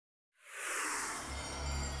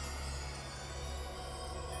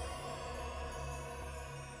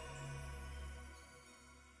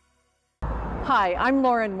Hi, I'm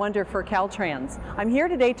Lauren Wonder for Caltrans. I'm here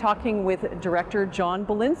today talking with Director John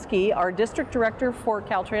Bulinski, our District Director for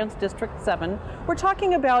Caltrans District 7. We're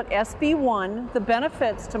talking about SB1, the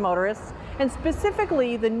benefits to motorists, and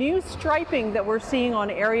specifically the new striping that we're seeing on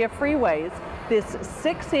area freeways, this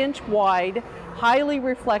 6-inch wide, highly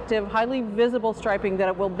reflective, highly visible striping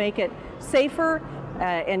that will make it safer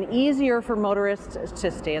and easier for motorists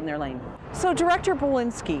to stay in their lane. So Director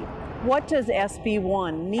Bulinski, what does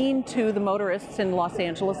SB1 mean to the motorists in Los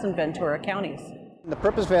Angeles and Ventura counties? The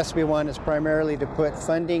purpose of SB1 is primarily to put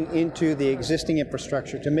funding into the existing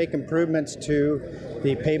infrastructure to make improvements to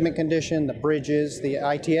the pavement condition, the bridges, the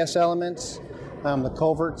ITS elements, the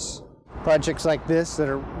culverts, projects like this that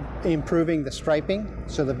are improving the striping,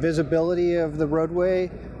 so the visibility of the roadway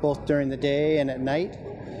both during the day and at night.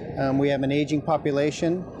 We have an aging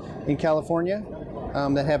population in California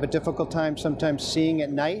that have a difficult time sometimes seeing at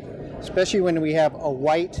night, especially when we have a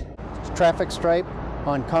white traffic stripe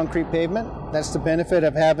on concrete pavement. That's the benefit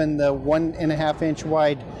of having the 1.5-inch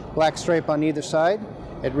wide black stripe on either side.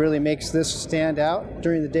 It really makes this stand out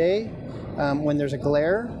during the day when there's a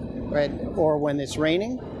glare, right, or when it's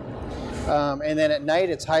raining. And then at night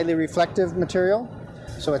it's highly reflective material,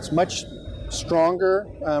 so it's much stronger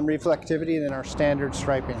reflectivity than our standard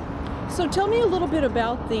striping. So tell me a little bit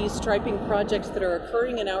about the striping projects that are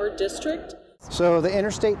occurring in our district. So the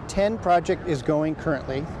Interstate 10 project is going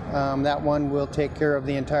currently. That one will take care of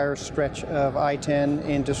the entire stretch of I-10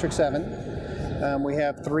 in District 7. We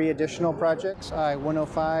have 3 additional projects,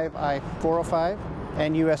 I-105, I-405,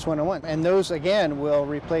 and US 101. And those, again, will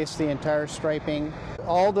replace the entire striping.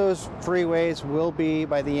 All those freeways will be,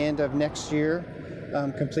 by the end of next year,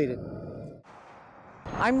 completed.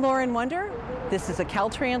 I'm Lauren Wonder. This is a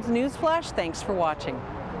Caltrans News Flash. Thanks for watching.